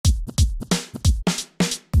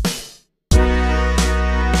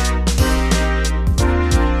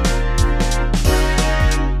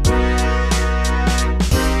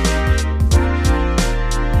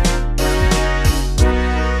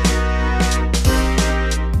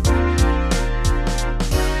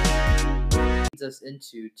leads us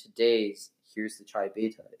into today's Here's the Chai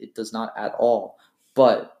Beta. It does not at all,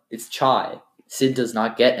 but it's chai. Sid does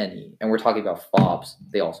not get any, and we're talking about fobs.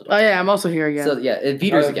 They also don't. Oh yeah, I'm also here again. So yeah,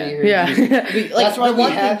 Veter's again. Yeah. That's why we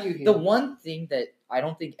have you here. The one thing that I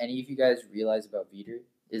don't think any of you guys realize about Veter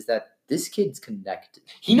is that this kid's connected.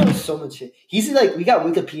 He knows so much shit. He's like, we got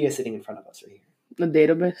Wikipedia sitting in front of us right here. The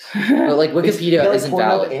database. But like Wikipedia isn't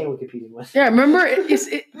valid. And Wikipedia was. Yeah, remember,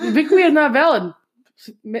 Wikipedia is not valid.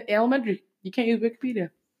 Elementary, you can't use Wikipedia.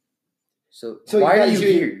 So you why are guys you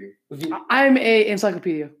do- here? I'm a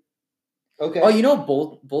encyclopedia. Okay. Oh, you know,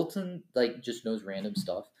 Bolton like just knows random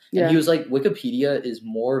stuff, and Yeah. he was like, Wikipedia is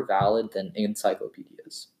more valid than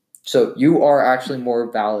encyclopedias. So you are actually more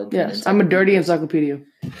valid. Yes, than I'm a dirty encyclopedia.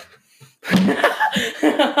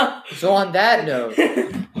 So on that note,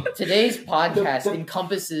 today's podcast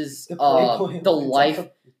encompasses the life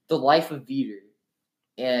of Veter,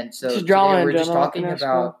 and so Just today drama in we're just general, talking in our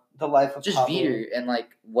about the life of just Pablo. Veter and like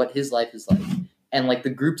what his life is like, and like the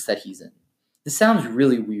groups that he's in. This sounds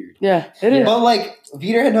really weird. Yeah, it is. But like,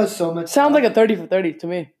 Veter knows so much. Sounds like a 30 for 30 to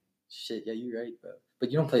me. Shit, yeah, you're right, bro.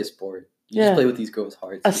 But you don't play a sport. You Yeah. just play with these girls'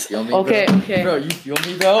 hearts. You feel me, Okay, bro? okay. Bro, you feel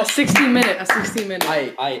me, bro? A 16 minute.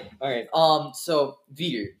 All right. So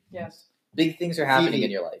Veter, Yes. big things are happening VD.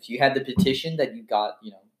 in your life. You had the petition that you got.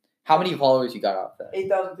 You know, how many followers you got off that?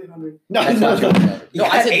 8,300. No, That's no, not no. true. You I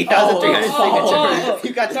got said 8,300 signatures.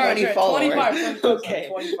 You got Sorry, 20 followers. 25. Okay.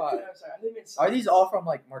 25. Are these all from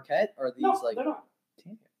like Marquette? Or are these like? they're not.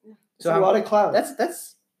 It's a lot of cloud.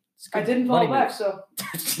 That's. I didn't money follow back,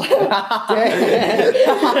 moves. so.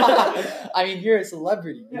 I mean, you're a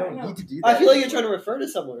celebrity. You Yeah, I don't know. need to do that. I feel like you're trying to refer to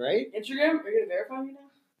someone, right? Instagram, are you going to verify me now?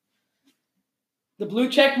 The blue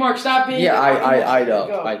check mark, stop being. Yeah, I know.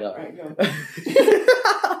 Go. I know. Alright, go.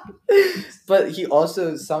 But he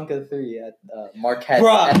also sunk a 3 at Marquette.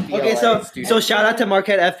 Bruh. FBLA Okay, so student. shout out to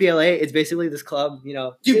Marquette FBLA. It's basically this club, you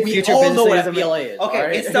know. Dude, we future all know what business leaders. FBLA is. Okay,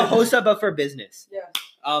 alright? it's the HOSA but for business.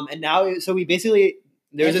 Yeah. And now, so we basically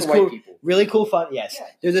there's And this for white cool, people. really cool fun. Yes, Yeah.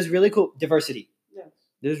 there's this really cool diversity. Yeah.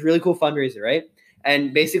 There's this really cool fundraiser, right?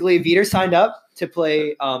 And basically, Veter signed up to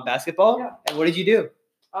play basketball. Yeah. And what did you do?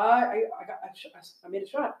 I made a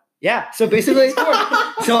shot. Yeah. So basically,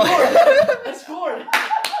 I scored.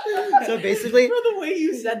 so basically, For the way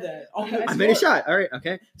you said that. I made a shot. All right.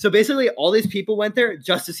 Okay. So basically, all these people went there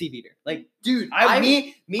just to see Veter. Like, Dude, me,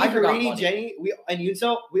 I forgot Harini, money. Jenny, and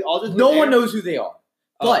Yunso, we all just no went one there. knows who they are.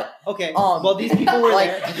 Oh, But okay. um, well, these people were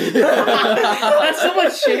like- there. That's so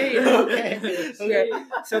much shade. Okay. Okay.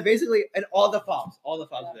 So basically, and all the fobs were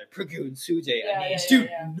there. Pragoon, Sujay, Anish. Dude,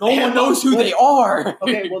 yeah. no one knows who they are.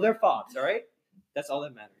 Okay, well, they're fobs, all right? That's all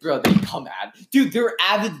that matters. Bro, they come dude, they're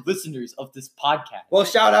avid listeners of this podcast. Well,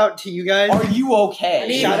 shout out to you guys. Are you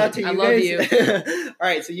okay? Shout out to you I guys. love you. All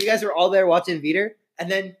right, so you guys are all there watching Veter,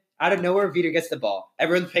 and then out of nowhere, Veter gets the ball.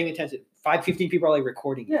 Everyone's paying attention. 15 people are like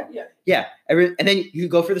recording. Yeah. Yeah. And then you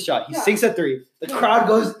go for the shot. He Yeah. sinks a 3. The Yeah. crowd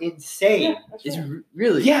goes insane. Yeah, that's It's right.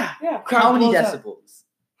 really? Yeah. Yeah. How many blows up. decibels?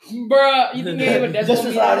 Bruh, you can hear a decibel Just as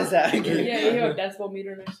meter. loud as that. Yeah, you hear a decibel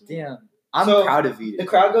meter next to me. Damn. I'm So, proud of The you.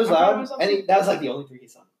 crowd goes I'm proud of loud, myself. and that was like the only 3 he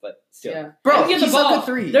sung, but still. Yeah. Bro, And get he the sunk ball. a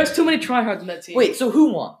 3. There's too many tryhards in that team. Wait, so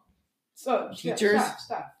who won? So Teachers?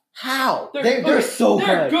 Staff. How? They're so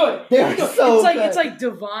They're good. good. They're good. so it's like good. It's like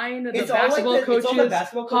Divine, the It's all like basketball the- coaches. it's all the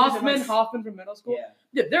basketball coaches and Hoffman from middle school. Yeah.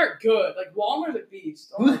 Yeah, they're good. Like Walmer's a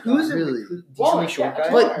beast. Oh my Who's God. a Really? decently short yeah,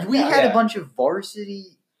 guy? But we Yeah. had Yeah. a bunch of varsity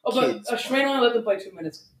Oh, but kids. Schrain only let them play 2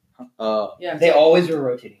 minutes. Yeah. They always were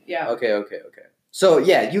rotating. Yeah. Okay. So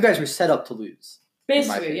yeah, you guys were set up to lose.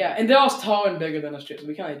 Basically, opinion. yeah. And they're all tall and bigger than us too, so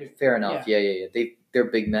we can't really do. Fair enough. Yeah. They're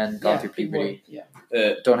big men, gone through big boy. puberty,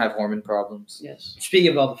 Yeah. don't have hormone problems. Yes.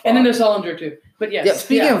 Speaking of all the fobs. And then there's Solinger too. But yes.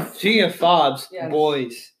 Yeah, speaking of fobs, Yeah.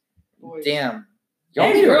 boys. Boys. damn, y'all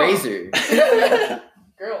Hey, need a girl. razor.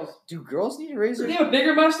 Girls. Do girls need a razor? They have a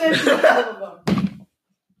bigger mustache than all of them.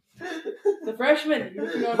 The freshmen. You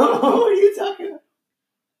know, What are you talking about?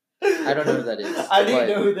 I don't know who that is. I didn't but-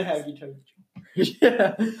 know who the heck you talking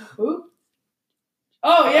yeah. who?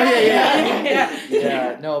 Oh yeah, yeah. yeah.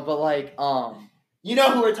 Yeah, no, but like, You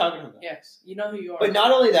know who we're talking about. Yes, you know who you are. But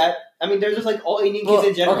not only that, I mean, there's just like all Indian kids well,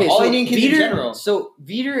 in general. okay, all so Indian kids in Veter- general. So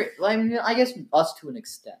Veter, I mean, I guess us to an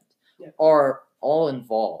extent, Yeah. are all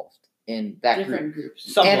involved in that group. different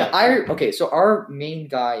groups. And so our main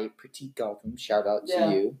guy, Pratik Gautam, shout out to Yeah.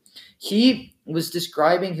 you. He was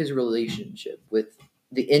describing his relationship with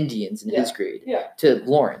the Indians in his grade Yeah. to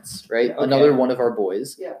Lawrence, right? Yeah. Another one of our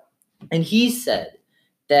boys. Yeah. And he said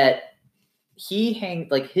that he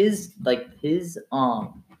his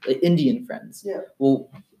Indian friends Yeah.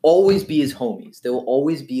 will always be his homies. They will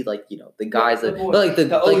always be like, you know, the guys the that boys. like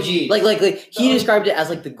the OGs. like he OGs. described it as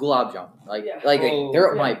like the gulab jamun. Like Yeah.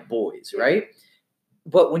 they're yeah. my boys, Yeah. right?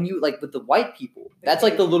 But when you like with the white people, The that's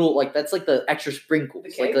like the cake. little like that's like the extra sprinkles.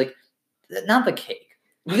 The cake? Like not the cake.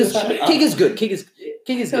 Because cake is good. Cake is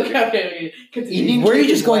good. Okay. Continue. Eating Were you cake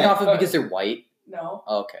just is going wet. off of because they're white? No.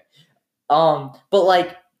 Oh, okay. But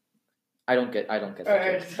like I don't get Alright,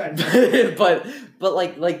 that it's fine. joke. but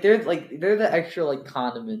they're the extra like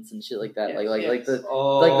condiments and shit like that. Yes, like the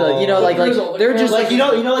Oh. like the you know like drizzle, the they're just like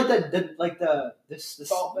drizzle. like the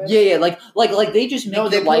Salt, man. yeah like they just make No,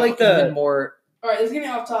 they your put, life like, the- even more Alright, this is getting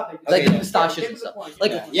off topic. like Okay, the yeah. pistachios Get and to the stuff. point.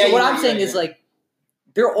 Like Yeah, so what you're I'm right, saying you're is right. like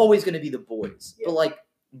they're always gonna be the boys. Yeah. But like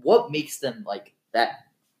what makes them like that?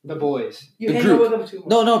 the boys. You the hang group. out with them too much.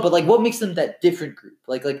 No, but like what makes them that different group?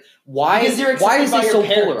 Like why Because they're why is accepted by it your so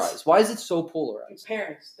parents. polarized? Why is it so Your polarized?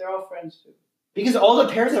 parents, they're all friends too. Because all the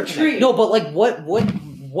parents are It's a connected. tree. No, but like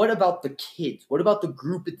what about the kids? What about the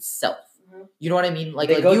group itself? Mhm. You know what I mean? Like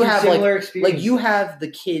They like go you through have similar like experiences. you have the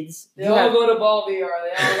kids. They you all have, go to ball VR. They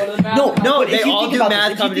all go to the math. no, competition. no, but they if you all think do about math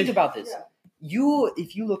this, if you think competition. about this, Yeah.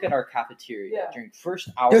 if you look at our cafeteria Yeah. during first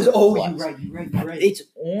hour, There's of you're class, right. it's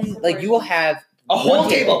only like you will have A whole one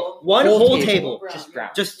table. One Whole whole table. table. Brown, just yeah. brown,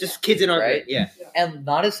 Just kids in our Right? grade. Yeah. and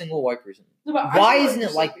not a single white person. No, but I Why feel isn't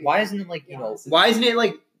it like? Giuseppe- Why isn't it like you Yeah, know? Why isn't it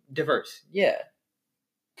like diverse? Yeah,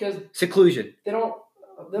 Because Seclusion. they don't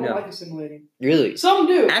No. like assimilating. really. Some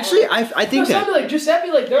do. Actually, Like, I think no, that. some do, like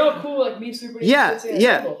Giuseppe, like they're all cool, like me, super. Yeah, sitting at a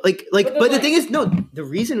yeah. table. Like, But then, but the like- thing is, no. The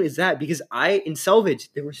reason is that because in Selvage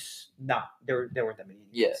there weren't that many.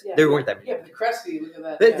 Yeah. Yeah. There weren't that many. Yeah, but the Cresty, look at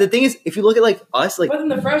that. The, yeah. the thing is, if you look at like us, like but in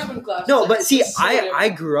the freshman class. no, it's but like, see, it's so I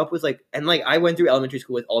different. grew up with like and like I went through elementary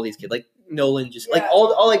school with all these kids, like Nolan, just like Yeah.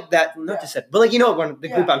 all like that. Not Yeah. just said, but like you know the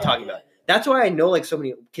Yeah, group I'm yeah, talking yeah. about. That's why I know like so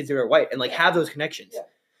many kids that are white and like Yeah. have those connections. Yeah.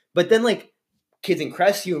 But then like kids in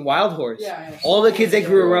Crestview and Wild Horse, Yeah. all the kids that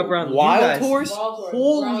grew up around you Wild guys- Horse. Wild Horse,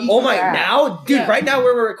 Holy Brown- Oh my! crap. Now, dude, Yeah. right now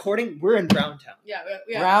where we're recording, we're in Browntown. Yeah,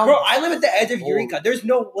 yeah. Brown. Bro, I live at the edge of Oh. Eureka. There's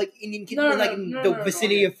no like Indian kid No, in, like no, in no, the no, no,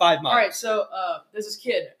 vicinity okay. of 5 miles. All right, so there's this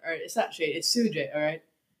kid. All right, it's not Shade. It's Sujay. All right.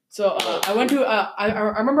 So I went to.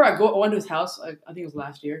 I remember I went to his house. I think it was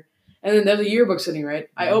last year, and then there's a yearbook sitting right.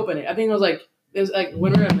 I opened it. I think it was like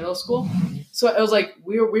when we were in middle school. So it was like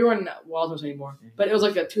we weren't in Walters anymore, but it was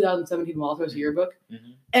like a 2017 Walters yearbook.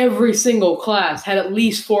 Mhm. Every single class had at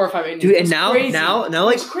least 4 or 5 Indians. Dude, It and was now crazy.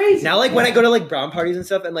 like It's crazy. now like when I go to like brown parties and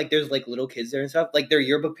stuff, and like there's like little kids there and stuff, like their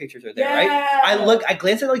yearbook pictures are there, right? I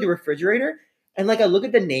glance at like the refrigerator, and like I look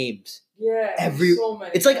at the names. Yeah. every- so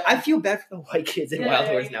many. It's like yeah. I feel bad for the white kids in Yeah, Wild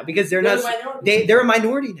yeah, Horse yeah. now because they're They're not. the minority. They're a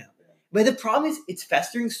minority now. But the problem is it's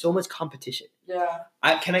festering so much competition. Yeah.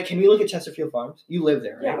 Can we look at Chesterfield Farms? You live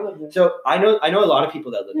there, right? Yeah. I live there. So I know a lot of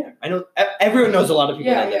people that live Yeah. there. I know everyone knows a lot of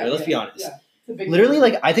people that live there. Let's be honest. Yeah. It's a big Literally, deal.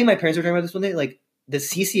 like I think my parents were talking about this one day. Like the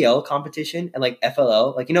CCL competition and like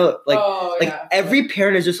FLL, like you know, like Oh, like yeah. every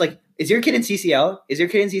parent is just like, is your kid in CCL? Is your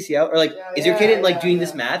kid in CCL? Or like, Yeah, is your kid in like yeah, doing yeah.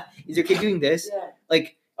 this math? Is your kid doing this? Yeah.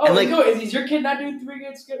 Like, Oh, and, like- is your kid not doing 3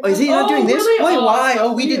 grades? oh, is he not doing this? Really? Wait, why? so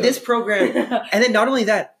Oh, we did cute. this program. And then not only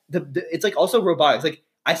that, the it's like also robotics. Like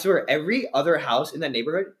I swear, every other house in that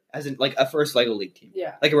neighborhood has like a first Lego League team,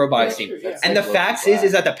 Yeah. like a robotics Yeah, team. true, yeah. And the Like, facts wow.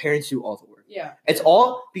 is that the parents do all the work. Yeah. It's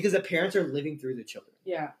all because the parents are living through the children.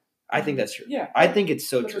 Yeah. I think that's true. Yeah. I think it's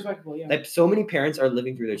so That's true. respectable, yeah. Like so many parents are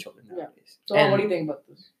living through their children Yeah. nowadays. So, And- what do you think about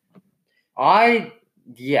this?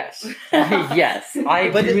 Yes, yes, I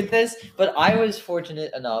But agree with this. But I was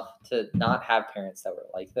fortunate enough to not have parents that were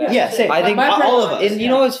like that. Yeah, same. I think My all parents of were us. like And this, you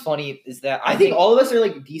know what's funny is that I think all of us are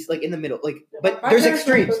like decent, like in the middle, like. But my there's parents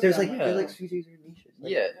were extremes. both There's that like way. there's like sweeties or niches.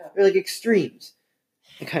 Like, yeah, they're like extremes.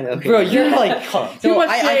 Kind of okay. bro, you're like Too no, much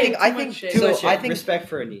I shade, think I too think much shade. too so. much. I think respect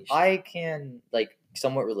for a niche. I can like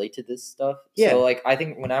somewhat relate to this stuff. Yeah. So like I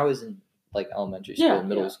think when I was in like elementary school, Yeah,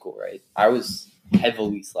 middle yeah. school, right, I was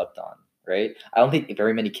heavily slept on. Right, I don't think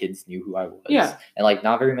very many kids knew who I was. Yeah. and like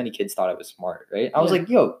not very many kids thought I was smart. Right, I was Yeah. like,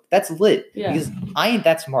 yo, that's lit Yeah. because I ain't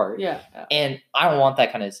that smart. Yeah. And I don't want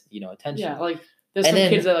that kind of attention. Yeah. Like, there's And some then-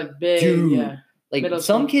 kids that are like big. Dude, Yeah. like middle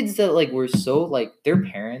some school. kids that like were so like their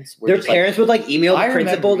parents were Their just, like, parents would like email the I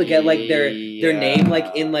principal remember- to get like their name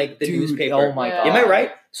like in like the Dude, newspaper. Oh my Yeah. god! Am I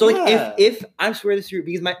right? So like Yeah. if I swear this through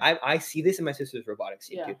because I see this in my sister's robotics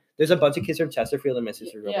team Yeah. too. There's a bunch of kids from Chesterfield and my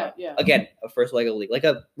sister's Yeah. robotics. Yeah. Again, a first Lego League, like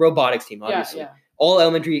a robotics team, Yeah. obviously. Yeah. All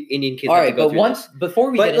elementary Indian kids All have right, to go but through once this.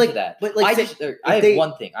 before we But, get like- into that, but, like, I say- just I have they-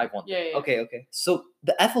 one thing. I have one thing. Yeah. Yeah. Okay. So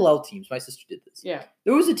the FLL teams, my sister did this. Yeah.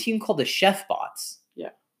 There was a team called the Chef Bots.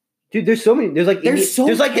 Dude, there's so many. There's like They're Indian, so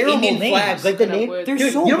there's like the terrible Indian names. flags, like the I know, name. but- They're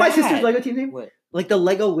Dude, so you know my bad. sister's Lego team name? What? Like the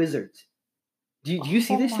Lego Wizards. Do you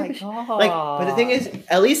see this? Oh my type of god! like, but the thing is,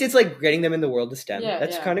 at least it's like getting them in the world of STEM. Yeah,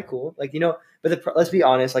 That's yeah. kind of cool. Like but let's be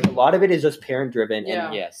honest. Like a lot of it is just parent driven. Yeah.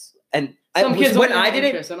 And yes, Some kids when don't I have did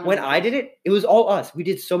interest, it, they don't when have I did it, it was all us. We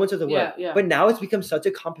did so much of the work. Yeah, yeah. But now it's become such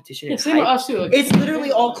a competition. Yeah, and same with hype. us too. Like, It's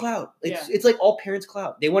literally all cloud. Yeah. It's like all parents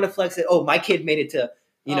cloud. They want to flex it. Oh, my kid made it to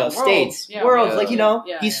Worlds. states, Yeah, worlds. yeah, Like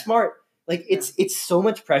yeah, he's yeah. smart. Like it's so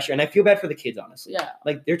much pressure, and I feel bad for the kids honestly. Yeah.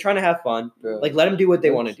 Like they're trying to have fun. bro. Like let them do what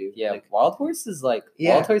they want to do. Yeah, Like, Wild Horse is like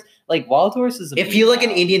Yeah. Wild Horse is. A it meme feels like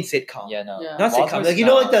an now. Indian sitcom. Yeah, no, Yeah. Not Wild sitcom. Horse Like is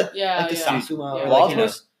not. the Yeah, like the yeah. Sasuma. Yeah. or, Wild like,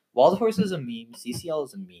 Horse. Wild Horse is a meme. CCL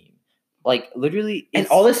is a meme. Like literally, and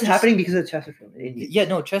it's all this is just- happening because of Chesterfield. in India. Yeah,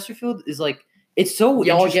 no, Chesterfield is like it's so.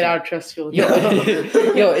 Y'all interesting. get out of Chesterfield.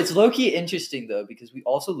 Yo, it's low key interesting though because we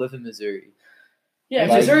also live in Missouri. Yeah,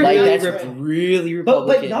 Like- Missouri. like that's that's right. really But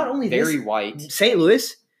Republican. not only very this, white. St.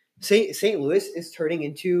 Louis is turning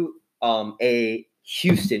into a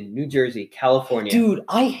Houston, New Jersey, California. Dude,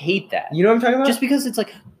 I hate that. You know what I'm talking about? Just because it's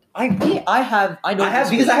like I know I have this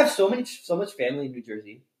because was- I have so much family in New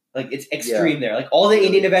Jersey. Like it's extreme there. Like all the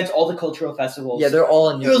Indian events, all the cultural festivals. yeah, they're all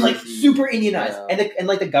in New They're like Jersey. super Indianized, Yeah. and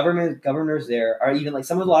like the governors there are even like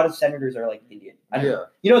a lot of senators are like Indian. I don't know.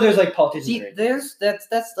 Yeah. There's like politicians. See, there.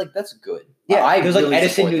 that's good. Yeah, I there's like really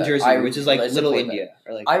Edison, support New that. Jersey, I which is like really little support that. India,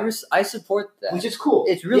 or like I support that. which is cool.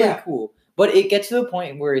 It's really Yeah. cool, but it gets to the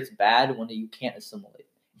point where it's bad when you can't assimilate.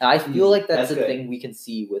 And I feel like that's that's the good. thing we can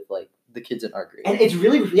see with like the kids in our grade. And it's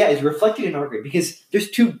really it's reflected in our grade because there's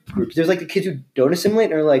two groups. There's like the kids who don't assimilate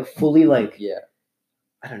and are like fully like yeah,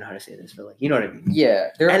 I don't know how to say this, but like you know what I mean. yeah.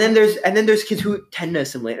 And then there's kids who tend to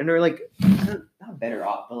assimilate and are like not better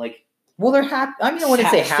off, but like well, they're happy. I mean, I wouldn't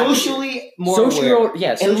say happy. socially more aware,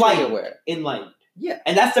 yeah, socially Enlightened. aware. enlightened, Yeah,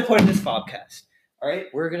 and that's the point of this podcast. All right.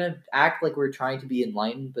 we're gonna act like we're trying to be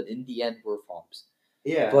enlightened, but in the end, we're fobs.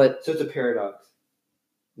 Yeah. But so it's a paradox.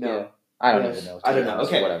 No. Yeah. I don't Yes. even know. to I don't be know.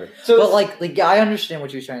 honest, Okay. whatever. So But like I understand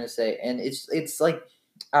what you're trying to say, and it's like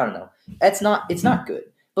I don't know. It's not good.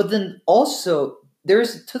 But then also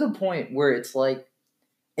there's to the point where it's like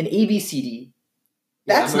an ABCD.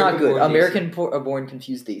 That's not good. American born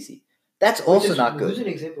confused Daisy. That's also not Who's good.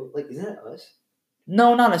 an example? Like, isn't that us?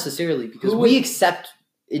 No, not necessarily because Who we would- accept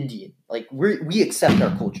Indian. Like we accept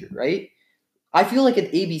our culture, right? I feel like an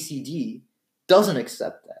ABCD doesn't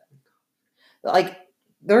accept that. Like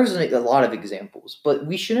there's a lot of examples, but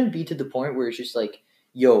we shouldn't be to the point where it's just like,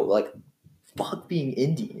 yo, like fuck being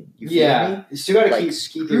Indian. You feel me? You still gotta Like keep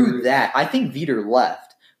screw that. I think Veter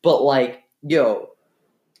left, but like, yo,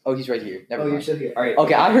 oh, he's right here. Never Oh, you're mind. still here. All right.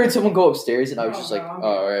 Okay, I heard someone go upstairs, and I was just like, No, I'm oh,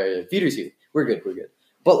 all right, Veter's here. We're good.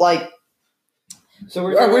 But like, So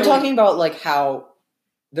we're talking about like how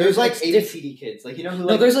There's like it's ABCD kids, like who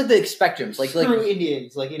no, there's like the spectrums, like screw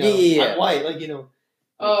Indians, like Yeah. I'm white, like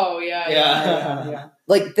Oh yeah. Yeah.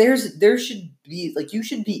 like there should be like you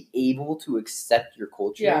should be able to accept your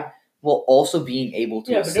culture Yeah. while also being able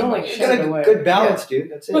to Yeah, but don't, like, assimilate. shut Got it a away. good balance,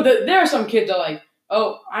 dude. That's it. But there are some kids that are like,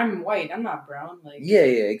 oh, I'm white, I'm not brown. Like, Yeah,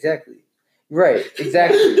 exactly. Right,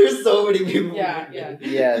 exactly. There's so many people. Yeah, yeah.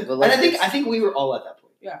 Yeah, but like And I think we were all at that point.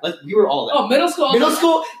 Yeah. Like we were all at oh, middle school. middle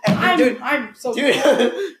school. And I'm so dude, cool.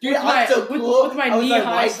 dude, With I'm my- so with- cool. with my I was like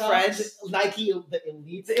knee-high white socks. friends, Nike, the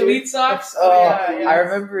elite, The elite socks. Oh, yeah. I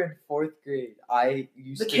remember in 4th grade, I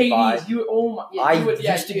used The to buy. KDs. You oh my. Yeah, I you would,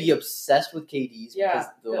 yeah, used to you- be obsessed with KDs Yeah, because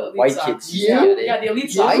the the elite white socks. kids. Yeah. used to Yeah, the elite I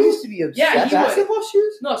socks. used to be obsessed. Yeah, you would. basketball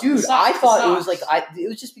shoes. No, it's Dude, the socks, I thought the it was like socks. it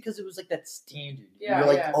was just because it was like that standard. Yeah, You're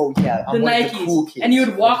like, yeah. oh yeah, I'm The one Nikes, of the cool kids. and you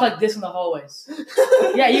would walk like this in the hallways.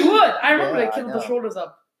 Yeah, you would. I remember Yeah, the kid I with the know. shoulders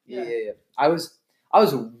up. yeah. I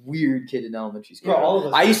was a weird kid in elementary school. Bro, all of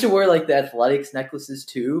us. I used to wear like the athletics necklaces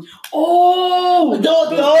too. Oh, those,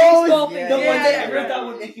 baseball yeah, things. the ones yeah, that yeah, everyone yeah. thought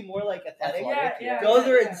would make you more like athletic. Yeah. Those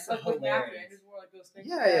are Like with hilarious. napkin, I just wore like those things.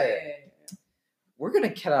 Yeah. We're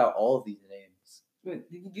gonna cut out all of these names,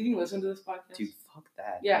 Wait, did you listen to this podcast? dude. Fuck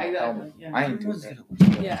that. Yeah, No, hell exactly. no. Yeah. I ain't doing Everyone's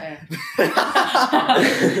that.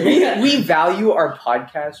 Yeah. we value our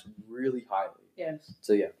podcast really highly. Yes.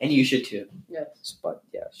 So yeah, And you should too. Yes. but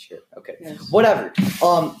yeah, sure, okay, Yes. whatever.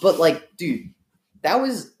 But like, dude, that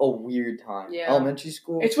was a weird time. Yeah. Elementary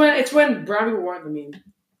school. It's when brown people weren't the meme.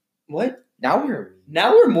 What? Now we're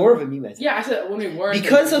Now we're more of a meme. Yeah, I said when we weren't.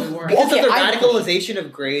 Because of we weren't. because Okay, of the I- radicalization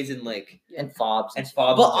of grades and like and fobs and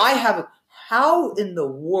fobs. But I have how in the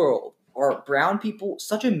world are brown people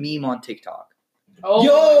such a meme on TikTok? Oh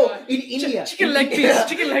Yo, my God. in India, chicken leg piece,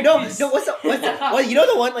 chicken leg no, piece. no, what's up? Well, you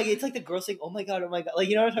know the one like it's like the girl saying, "Oh my god, like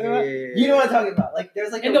you know what I'm talking about? You know what I'm talking about? Like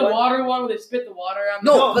there's like And the water one where they spit the water out.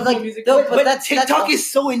 No, No, but like music. no, But, but that's TikTok all- is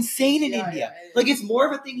so insane in Yeah, India. yeah, Like it's more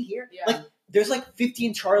of a thing here. Yeah. Like there's like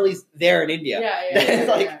 15 Charlies there in India. Yeah.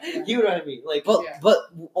 Like, yeah. you know what I mean? Like, But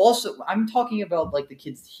also, I'm talking about like the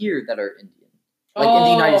kids here that are Indian, like in the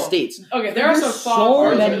United States. Okay, there are some There's fob so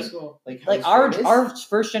girls many- at school. Like our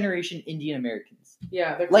first generation Indian Americans.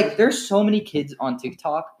 Yeah, they're Like crazy. there's so many kids on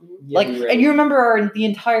TikTok. Yeah, Like, you're right. and you remember the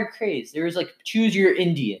entire craze. There was like choose your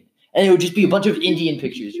Indian, and it would just be a bunch of Indian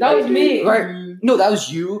pictures. That was me. Right? No, that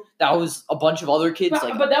was you. That was a bunch of other kids. But,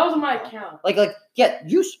 Like, but that was my account. yeah,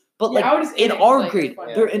 you. But like Yeah, I would just in edit, our like, grade,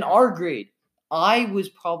 funny. they're in our grade. I was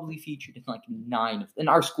probably featured in like 9 of in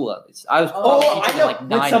our school at least. I was Oh, probably I featured know. in like When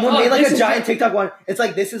 9. someone Oh, made like this a is giant the- TikTok one, it's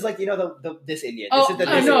like this is like the this Indian. This Oh, is the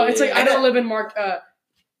I this know. Indian. It's like I And don't live in Mark.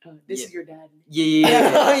 This Yeah. is your dad.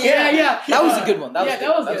 Yeah. Yeah. That was a good one. That was Yeah, good.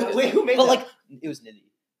 that was then- good. Wait, who made But that? like it was Nidhi.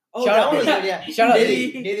 Oh, shout that out was Nidhi. it, yeah. Shout out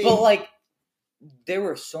Nidhi. Nidhi. Nidhi. But like there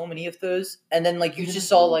were so many of those, and then like you just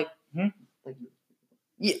saw like, like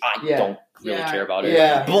yeah, I Yeah. don't really Yeah. care about it.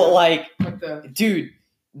 Yeah. But like, Like the dude,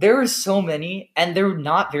 there were so many, and there were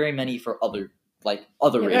not very many for other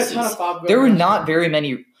there's a races. ton of fob girls. There were not very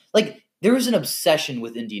many. Like there was an obsession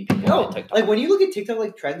with Indian people No, on TikTok. like when you look at TikTok,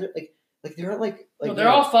 like trends, are, like they aren't like No, you they're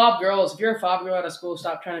know, all fob girls. If you're a fob girl out of school,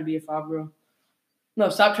 stop trying to be a fob girl. No,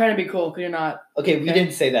 stop trying to be cool because you're not. Okay, we Okay.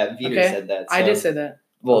 didn't say that. Vito Okay. said that. I so- did say that.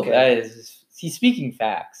 well, okay. that is he's speaking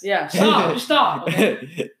facts. Yeah, stop. Just stop.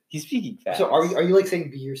 Okay? He's speaking facts. So are you like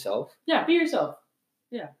saying be yourself? Yeah, be yourself.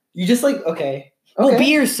 You just like okay. Well, Okay. be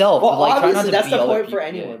yourself. Well, but, like, try not obviously to that's be the other point for people.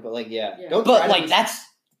 anyone, Yeah. but like yeah, Yeah. don't. try But to like be- that's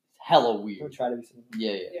hella Don't weird. try to be. Someone.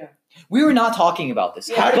 Yeah. Yeah. We were not talking about this.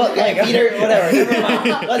 Yeah, but like, Peter, whatever. Never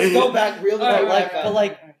mind. Let's go back real Alright, quick. like, Like, but,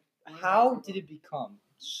 like, how did it become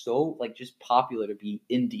so like just popular to be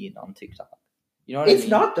Indian on TikTok? You know what I it's mean?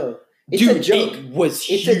 not though. It's Dude, a joke. It was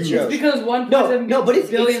It's a huge. joke. because No, but it's-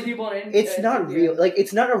 billion people in India. It's not real. Like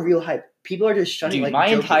it's not a real hype. People are just shunning. Dude, like my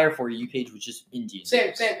joking. entire For You page was just Indian.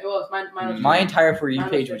 Same. videos. It was mine. Was My entire For You Mine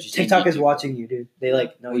was page just- was just TikTok Indian is watching you, dude. They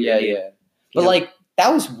like know people. you're Yeah, Indian. yeah. But Yeah. like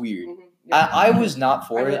that was weird. Mhm. Yeah. I was not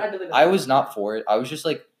for it. deleted I that. was not for it. I was just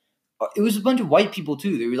like, it was a bunch of white people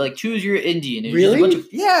too. They were like, choose your Indian. It was just Really? a bunch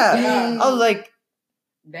of, yeah. Yeah. I was like,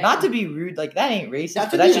 Damn. not to be rude, like that ain't racist. Not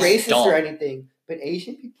but to that's be just racist dumb. or anything, but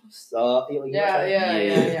Asian people suck. Like, you know what Yeah. I'm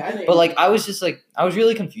saying? I think- But like, I was just like, I was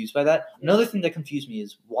really confused by that. Another thing that confused me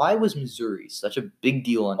is why was Missouri such a big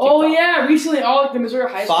deal on TikTok? Oh yeah, recently all like the Missouri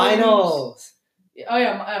high school Finals. Oh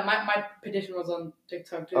yeah, my petition was on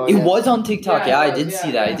TikTok too. Oh, It yeah. was on TikTok. Yeah, Yeah, it I did was, see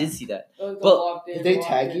yeah, that. I yeah. did see that. It was But- logged in, Did they logged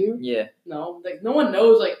tag in. you? Yeah, No, like no one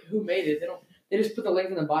knows like who made it. They don't. They just put the link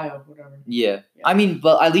in the bio, or whatever. yeah. Yeah. I mean,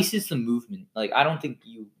 but at least it's the movement. Like, I don't think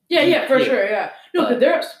you. Yeah, for Yeah. sure. Yeah. No, But- but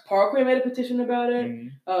there's Parkway made a petition about it.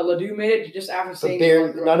 Mhm. Ladue made it just after saying.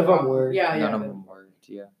 none of them were. Yeah, None yeah. of them worked.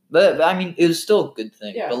 Yeah, but I mean, it was still a good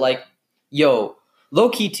thing. Yeah. But like, yo, low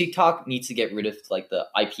key TikTok needs to get rid of like the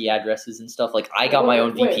IP addresses and stuff. Like, I got my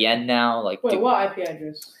own Wait. VPN now. Like, Wait, dude, what IP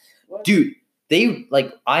address? What? dude, they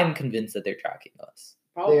like. I'm convinced that they're tracking us.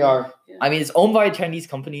 Probably. They are. Yeah. I mean, it's owned by a Chinese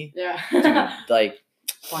company. Yeah. Dude, like,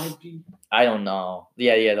 5G. I don't know.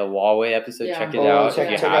 Yeah, the Huawei episode. Yeah. Check it Oh, out. check,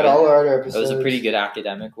 if you check out haven't. all our other It episodes. was a pretty good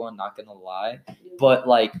academic one. Not gonna lie, but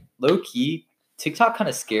like low key, TikTok kind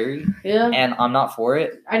of scary, Yeah. and I'm not for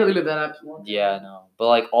it. I deleted that app. Yeah, no. But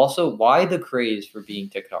like, also, why the craze for being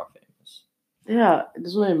TikTok famous? Yeah, it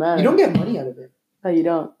doesn't really matter. You don't get money out of it. No, you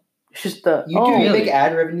don't. It's just the. You do. really? You make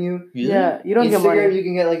ad revenue. Really? Yeah, you don't get Instagram, money. you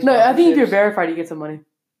can get like. No, I think if you're sponsorships. verified, you get some money.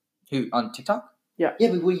 Who on TikTok? Yeah, but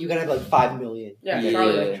you gotta have like 5 million. Yeah,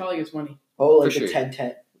 Yeah. Charlie gets money. Oh, like For the sure.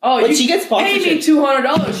 10-10. Oh, But you she gets pay sponsorship. me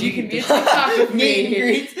 $200. You can be a TikTok with Meet and me.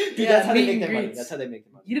 greets. Dude, Yeah, that's how they meet make and their money. greets. That's how they make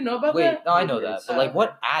their money. You didn't know about Wait, that? no, I know that. But like,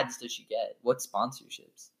 what ads does she get? What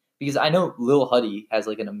sponsorships? Because I know Lil Huddy has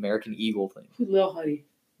like an American Eagle thing. Who's Lil Huddy?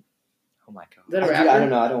 Oh my Is god. that a Dude, rapper? I don't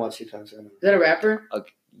know. I don't watch TikTok. So I don't know. Is that a rapper?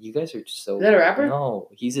 You guys are just so. Is that a rapper? No,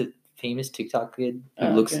 he's a famous TikTok kid who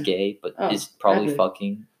Oh, looks okay. gay, but Oh, is probably rapper.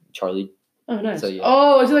 fucking Charlie. Oh, nice. So, yeah.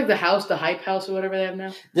 Oh, is it like the house, the hype house, or whatever they have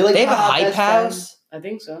now? They're like, They have a "Haha, hype best house. friends." I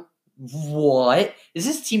think so. What is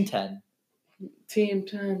this Team 10? Team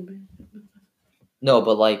 10. No,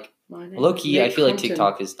 but like My name low is key, I Nick feel like Compton.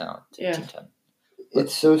 TikTok is now Yeah. Team 10.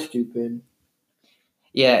 It's so stupid.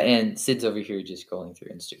 Yeah, and Sid's over here just going through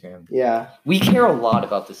Instagram. Yeah. We care a lot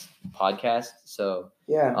about this podcast, so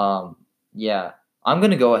Yeah. yeah. I'm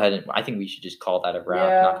gonna go ahead and I think we should just call that a wrap.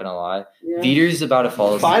 Yeah. Not gonna lie, Yeah. Veter's about to fall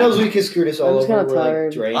asleep. Finals week has screwed us all I'm just over. kinda We're tired.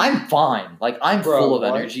 like drained. I'm fine. Like I'm Bro, full of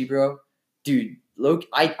what? energy, bro. Dude, look,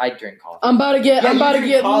 I drink coffee. I'm about to get, Yeah, I'm you about to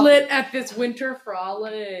drink get coffee. lit at this winter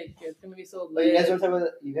frolic. It's gonna be so But you guys lit. want to talk about?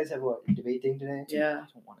 You guys have what debate thing today? Yeah. I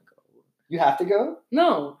don't want to go. You have to go?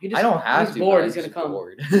 No, he just. I don't have he's to. bored. but He's I'm gonna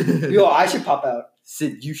just come. bored. Yo, I should pop out.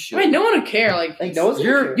 Sid, you should. I mean, no one would care. Like, Like, no one's gonna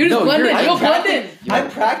You're- care. you just No, blend you're- in. You'll I'm blend in. I'm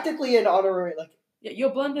practically an honorary, like, Yeah,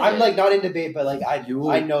 you'll blend in. I'm like not in debate, but like I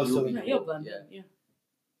know so Yeah, many. you'll blend in. Yeah.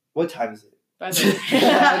 What time is it?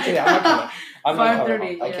 5:30. Okay, I'm not coming. I'm not 5:30,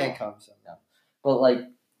 coming. I yeah. can't come. So. But like,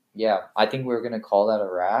 yeah, I think we're gonna call that a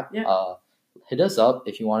wrap. Yeah. Hit us up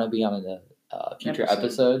if you want to be on the future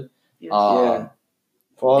episode. Yes. Yeah.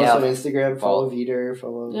 Follow yeah. us on Instagram. Follow Follow- Veeder.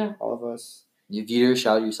 Follow Yeah. all of us. You Veeder,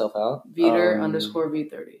 shout yourself out. Veeder Um,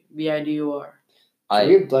 _V30. VIDUR. Should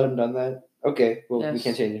we have let him done that? Okay. Well, we Yes.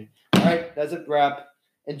 can't change it. All right. That's a wrap.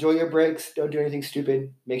 Enjoy your breaks. Don't do anything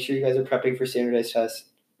stupid. Make sure you guys are prepping for standardized tests.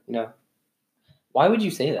 You know. Why would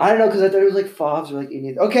you say that? I don't know because I thought it was like FOBs or like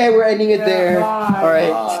idiots. Okay, we're ending it there. Bye. All right.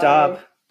 Bye. Stop.